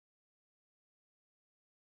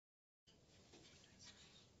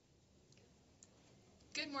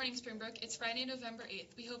Good morning, Springbrook. It's Friday, November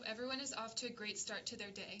 8th. We hope everyone is off to a great start to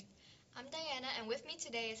their day. I'm Diana, and with me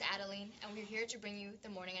today is Adeline, and we're here to bring you the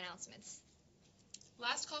morning announcements.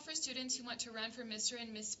 Last call for students who want to run for Mr.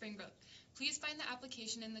 and Miss Springbrook. Please find the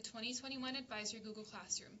application in the 2021 Advisory Google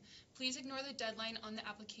Classroom. Please ignore the deadline on the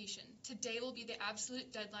application. Today will be the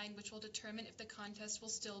absolute deadline, which will determine if the contest will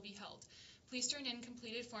still be held. Please turn in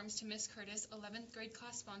completed forms to Miss Curtis, 11th grade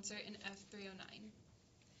class sponsor in F309.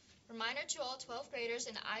 Reminder to all 12th graders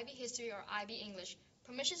in IB History or IB English,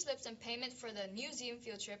 permission slips and payment for the museum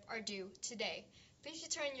field trip are due today. Please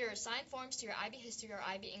return your signed forms to your IB History or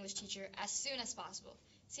IB English teacher as soon as possible.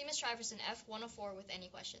 See Ms. Shivers in F104 with any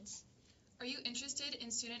questions. Are you interested in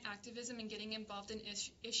student activism and getting involved in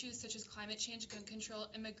issues such as climate change, gun control,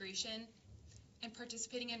 immigration, and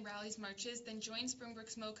participating in rallies, marches? Then join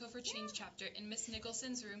Springbrook's MoCo for Change chapter in Ms.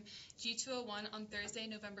 Nicholson's room, G201, on Thursday,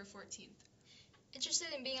 November 14th. Interested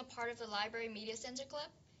in being a part of the Library Media Center Club?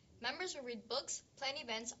 Members will read books, plan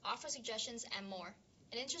events, offer suggestions, and more.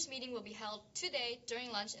 An interest meeting will be held today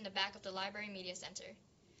during lunch in the back of the Library Media Center.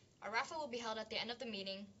 A raffle will be held at the end of the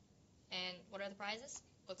meeting. And what are the prizes?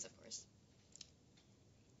 Books, of course.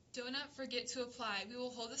 Do not forget to apply. We will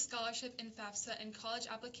hold a scholarship in FAFSA and college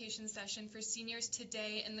application session for seniors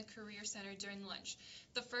today in the Career Center during lunch.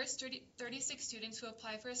 The first 36 students who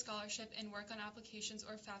apply for a scholarship and work on applications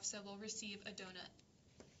or FAFSA will receive a donut.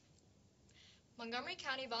 Montgomery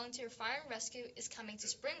County Volunteer Fire and Rescue is coming to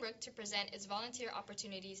Springbrook to present its volunteer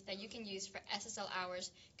opportunities that you can use for SSL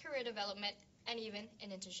hours, career development, and even an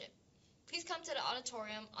internship. Please come to the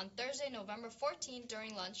auditorium on Thursday, November 14th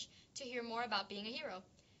during lunch to hear more about being a hero.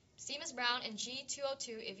 See Ms. Brown in G202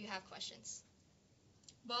 if you have questions.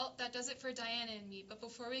 Well, that does it for Diana and me, but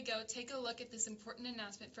before we go, take a look at this important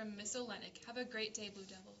announcement from Ms. Olenek. Have a great day, Blue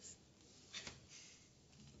Devils.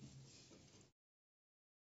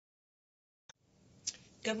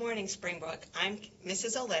 Good morning, Springbrook. I'm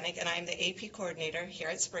Mrs. Olenek, and I'm the AP coordinator here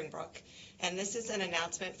at Springbrook, and this is an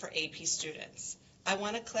announcement for AP students. I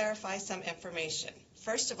want to clarify some information.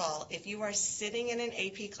 First of all, if you are sitting in an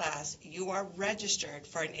AP class, you are registered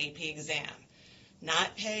for an AP exam.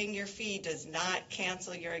 Not paying your fee does not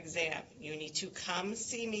cancel your exam. You need to come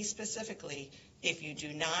see me specifically if you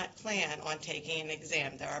do not plan on taking an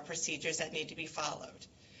exam. There are procedures that need to be followed.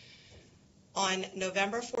 On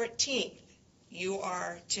November 14th, you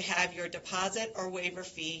are to have your deposit or waiver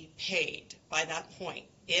fee paid by that point.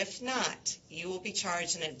 If not, you will be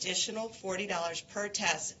charged an additional $40 per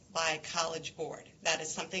test by a college board. That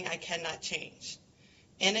is something I cannot change.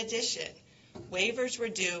 In addition, waivers were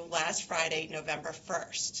due last Friday, November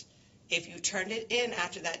 1st. If you turned it in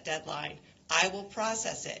after that deadline, I will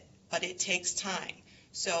process it, but it takes time.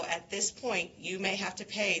 So at this point, you may have to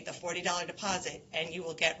pay the $40 deposit and you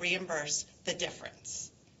will get reimbursed the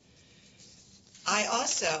difference. I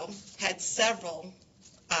also had several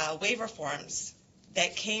waiver forms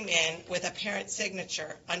that came in with a parent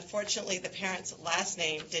signature. Unfortunately, the parent's last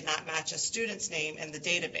name did not match a student's name in the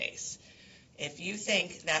database. If you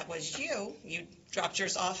think that was you dropped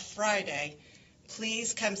yours off Friday,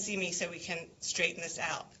 please come see me so we can straighten this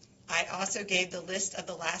out. I also gave the list of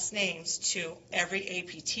the last names to every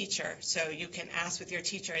AP teacher, so you can ask with your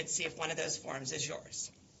teacher and see if one of those forms is yours.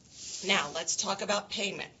 Now, let's talk about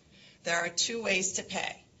payment. There are two ways to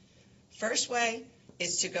pay. First way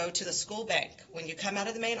is to go to the school bank. When you come out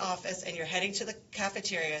of the main office and you're heading to the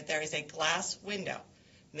cafeteria, there is a glass window.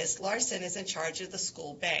 Ms. Larson is in charge of the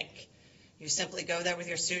school bank. You simply go there with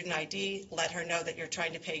your student ID, let her know that you're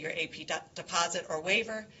trying to pay your AP deposit or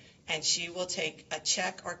waiver, and she will take a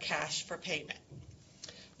check or cash for payment.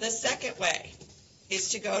 The second way is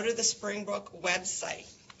to go to the Springbrook website,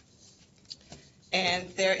 and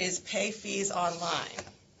there is Pay Fees Online.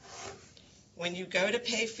 When you go to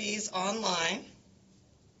Pay Fees Online,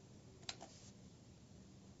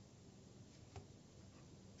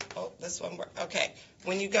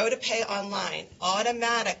 When you go to Pay Online,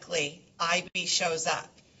 automatically IB shows up.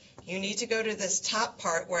 You need to go to this top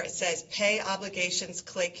part where it says Pay Obligations,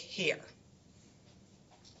 click here.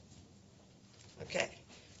 Okay,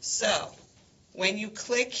 so when you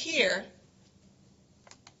click here,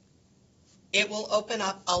 it will open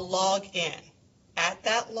up a login. At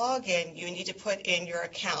that login, you need to put in your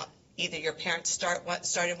account. Either your parents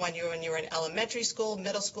started when you were in elementary school,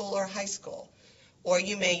 middle school, or high school, or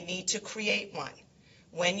you may need to create one.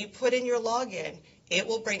 When you put in your login, it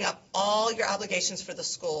will bring up all your obligations for the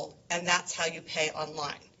school, and that's how you pay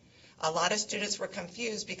online. A lot of students were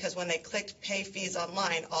confused because when they clicked Pay Fees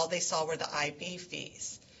Online, all they saw were the IB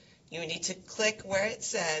fees. You need to click where it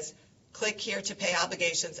says, click here to pay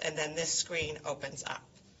obligations, and then this screen opens up.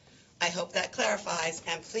 I hope that clarifies,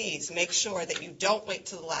 and please make sure that you don't wait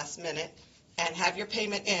till the last minute and have your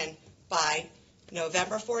payment in by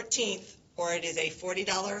November 14th, or it is a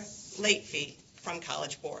 $40 late fee from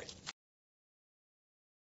College Board.